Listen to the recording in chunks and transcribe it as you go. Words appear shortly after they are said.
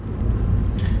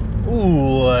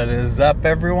What is up,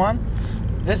 everyone?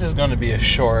 This is going to be a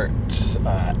short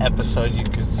episode, you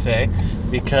could say,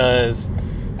 because,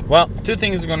 well, two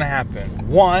things are going to happen.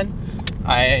 One,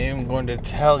 I am going to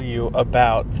tell you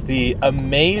about the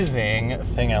amazing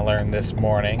thing I learned this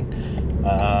morning,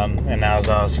 and as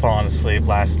I was falling asleep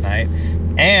last night,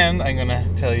 and I'm going to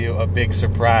tell you a big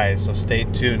surprise, so stay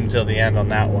tuned until the end on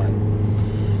that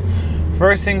one.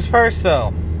 First things first,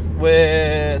 though,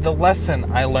 with the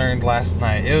lesson I learned last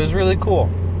night, it was really cool.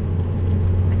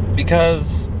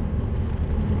 Because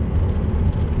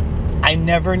I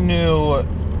never knew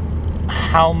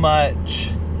how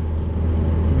much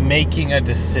making a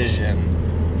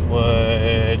decision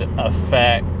would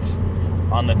affect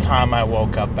on the time I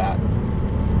woke up at.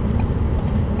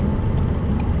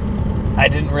 I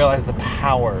didn't realize the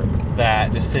power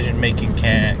that decision making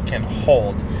can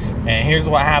hold. And here's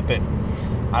what happened.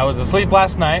 I was asleep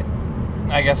last night.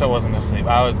 I guess I wasn't asleep.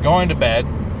 I was going to bed.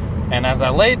 And as I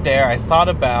laid there, I thought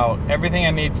about everything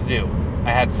I needed to do.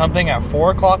 I had something at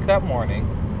 4 o'clock that morning.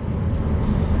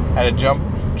 I had to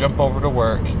jump over to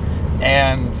work.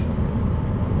 And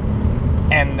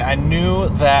I knew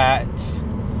that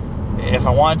if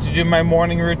I wanted to do my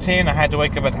morning routine, I had to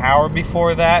wake up an hour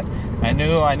before that. I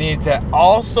knew I needed to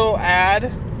also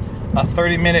add a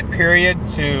 30-minute period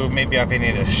to maybe if I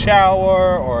need a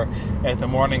shower or if the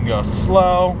morning goes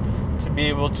slow to be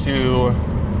able to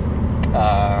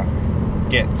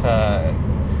get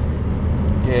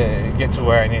to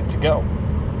where I need to go.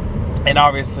 And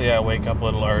obviously I wake up a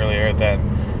little earlier than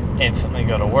instantly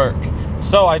go to work.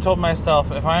 So I told myself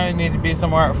if I need to be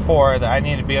somewhere at 4, that I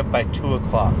need to be up by 2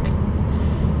 o'clock.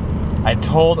 I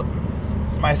told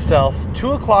myself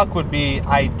 2 o'clock would be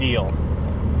ideal.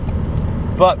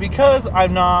 But because I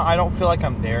don't feel like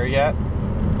I'm there yet,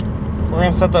 we're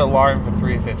going to set the alarm for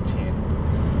 3:15.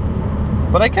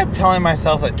 But I kept telling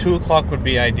myself that 2 o'clock would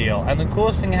be ideal. And the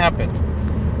coolest thing happened.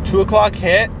 2 o'clock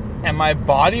hit, and my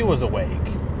body was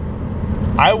awake.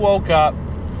 I woke up,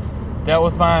 dealt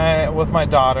with my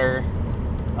daughter,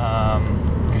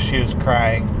 because she was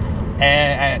crying,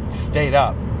 and stayed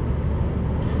up.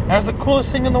 And that was the coolest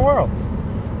thing in the world.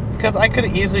 Because I could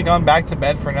have easily gone back to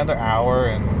bed for another hour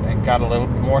and got a little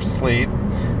bit more sleep,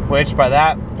 which by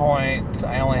that point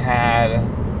I only had,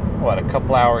 a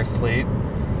couple hours sleep.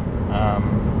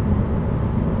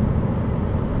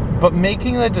 But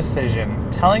making the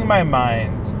decision, telling my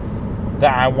mind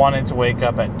that I wanted to wake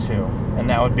up at 2, and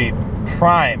that would be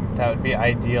prime, that would be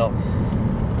ideal,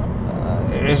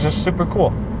 it was just super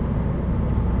cool.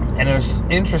 And it was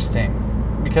interesting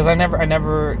because I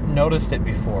never noticed it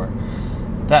before,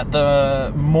 that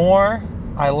the more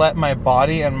I let my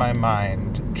body and my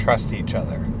mind trust each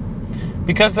other,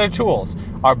 because they're tools.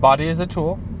 Our body is a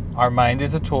tool, our mind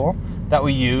is a tool that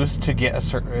we use to get a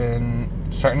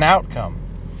certain outcome.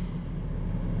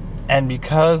 And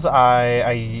because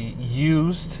I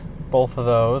used both of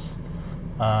those,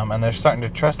 and they're starting to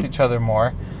trust each other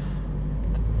more,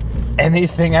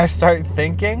 anything I start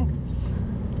thinking,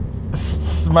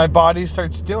 my body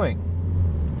starts doing,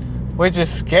 which is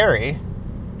scary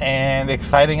and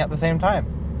exciting at the same time.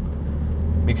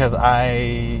 Because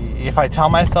if I tell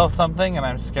myself something and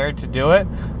I'm scared to do it,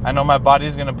 I know my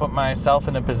body's going to put myself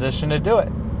in a position to do it.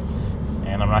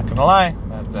 And I'm not going to lie,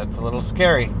 that's a little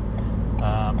scary.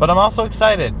 But I'm also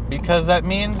excited because that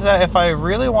means that if I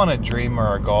really want a dream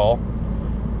or a goal,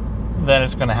 then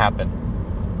it's going to happen.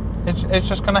 It's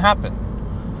just going to happen.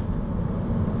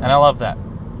 And I love that.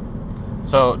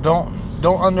 So don't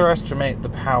underestimate the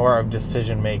power of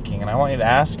decision making. And I want you to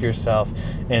ask yourself,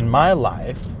 in my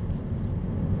life,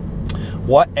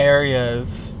 what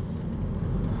areas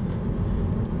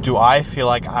do I feel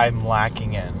like I'm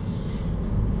lacking in?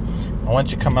 And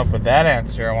once you come up with that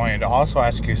answer, I want you to also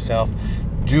ask yourself,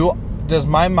 does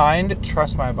my mind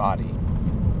trust my body?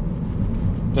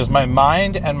 Does my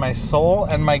mind and my soul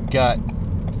and my gut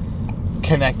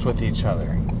connect with each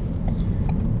other?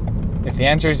 If the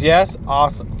answer is yes,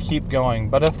 awesome, keep going.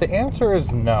 But if the answer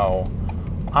is no,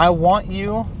 I want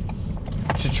you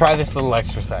to try this little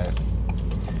exercise.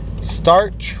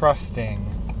 Start trusting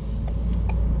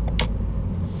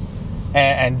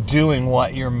and doing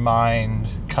what your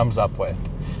mind comes up with.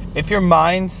 If your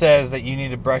mind says that you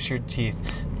need to brush your teeth,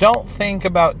 don't think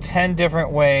about 10 different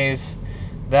ways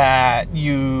that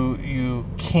you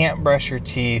can't brush your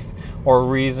teeth, or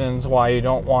reasons why you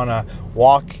don't want to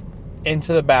walk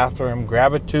into the bathroom,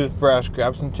 grab a toothbrush,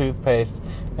 grab some toothpaste,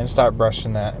 and start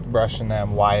brushing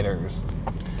them whiters.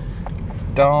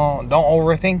 Don't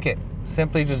overthink it.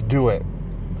 Simply just do it.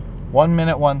 1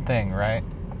 minute, one thing, right?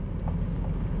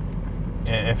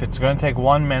 If it's going to take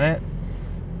 1 minute,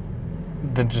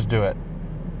 then just do it.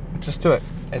 Just do it.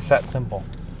 It's that simple.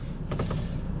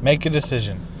 Make a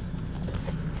decision.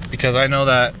 Because I know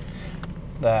that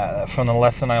from the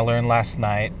lesson I learned last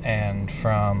night and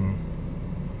from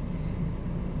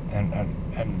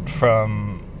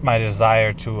my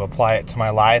desire to apply it to my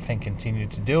life and continue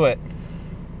to do it,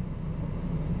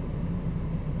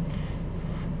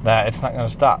 that it's not going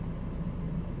to stop.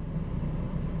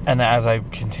 And as I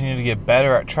continue to get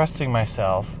better at trusting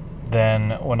myself,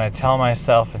 then when I tell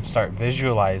myself and start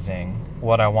visualizing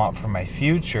what I want for my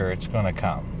future, it's going to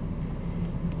come.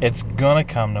 It's going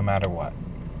to come no matter what.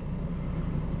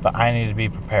 But I need to be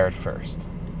prepared first.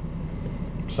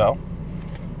 So,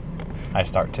 I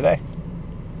start today.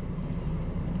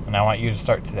 And I want you to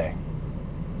start today.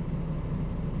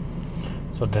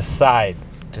 So decide.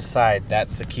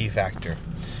 That's the key factor.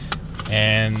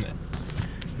 And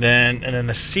then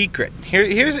the secret. Here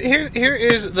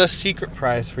is the secret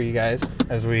prize for you guys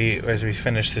as we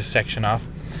finish this section off.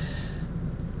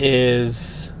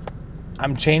 Is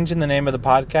I'm changing the name of the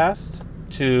podcast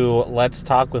to Let's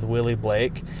Talk with Willie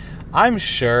Blake. I'm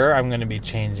sure I'm going to be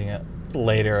changing it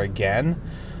later again,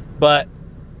 but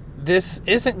this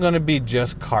isn't going to be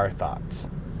just car thoughts,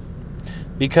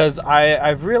 because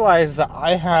I've realized that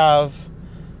I have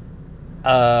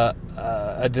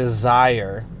a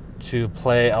desire to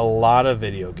play a lot of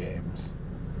video games.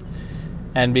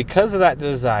 And because of that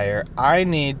desire, I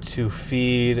need to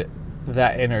feed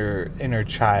that inner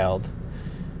child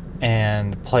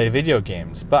and play video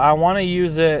games. But I want to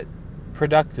use it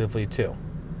productively too.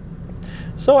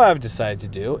 So what I've decided to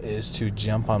do is to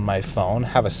jump on my phone,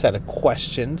 have a set of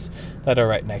questions that are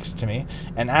right next to me,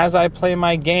 and as I play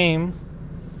my game,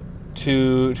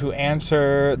 to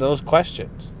answer those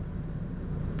questions.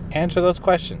 Answer those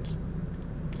questions.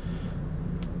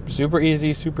 Super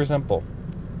easy, super simple.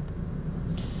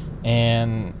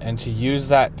 And to use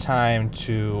that time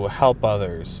to help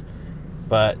others,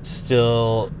 but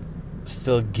still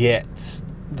get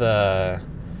the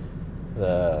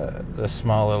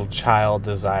small little child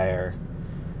desire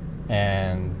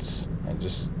and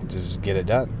just get it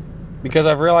done. Because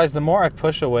I've realized the more I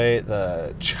push away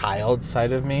the child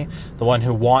side of me, the one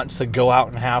who wants to go out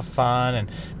and have fun and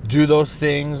do those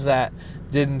things that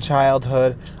did in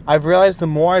childhood, I've realized the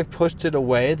more I've pushed it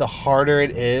away, the harder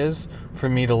it is for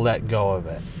me to let go of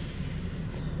it.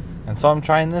 And so I'm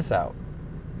trying this out.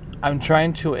 I'm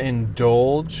trying to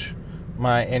indulge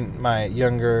my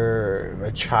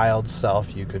child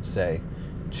self, you could say,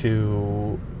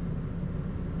 to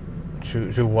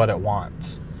what it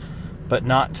wants, but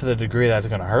not to the degree that's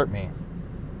going to hurt me.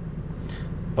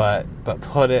 But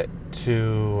put it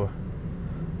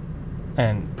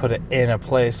in a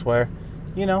place where,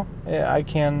 I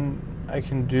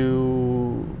can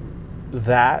do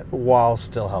that while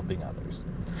still helping others.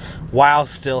 While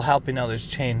still helping others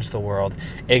change the world,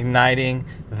 igniting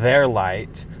their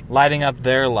light, lighting up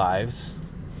their lives,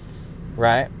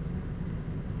 right?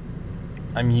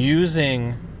 I'm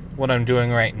using what I'm doing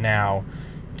right now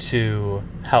to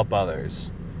help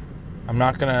others. I'm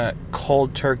not going to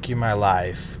cold turkey my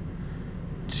life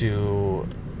to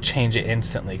change it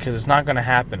instantly, because it's not going to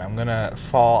happen. I'm going to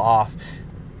fall off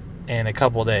in a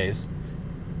couple days.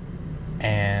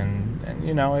 And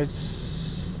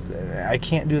I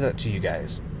can't do that to you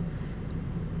guys.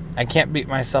 I can't beat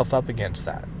myself up against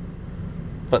that.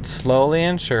 But slowly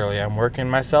and surely, I'm working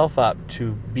myself up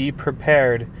to be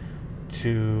prepared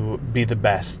to be the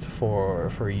best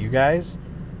for you guys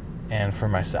and for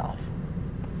myself.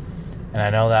 And I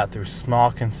know that through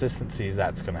small consistencies,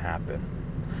 that's going to happen.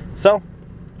 So,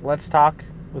 let's talk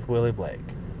with Willie Blake.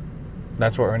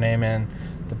 That's what we're naming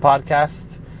the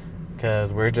podcast,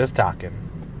 because we're just talking,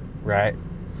 right?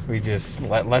 We just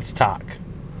let's talk.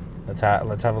 Let's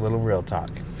have a little real talk.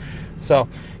 So,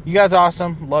 you guys are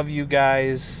awesome. Love you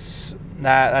guys.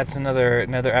 That's another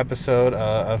episode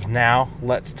of Now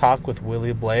Let's Talk with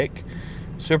Willie Blake.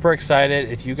 Super excited.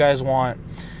 If you guys want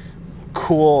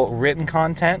cool written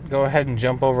content, go ahead and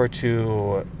jump over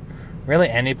to really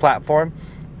any platform,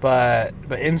 but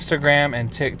Instagram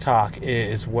and TikTok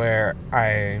is where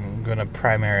I'm gonna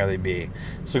primarily be.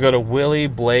 So go to Willie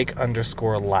Blake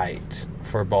 _light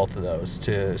for both of those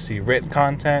to see written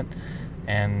content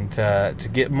and to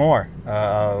get more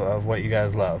of what you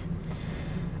guys love.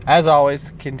 As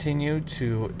always, continue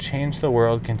to change the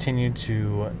world, continue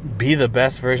to be the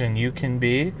best version you can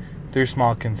be through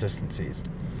small consistencies.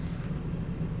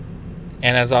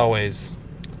 And as always,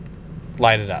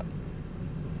 light it up.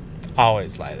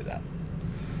 Always light it up.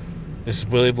 This is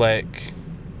Willie Blake.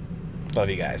 Love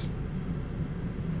you guys.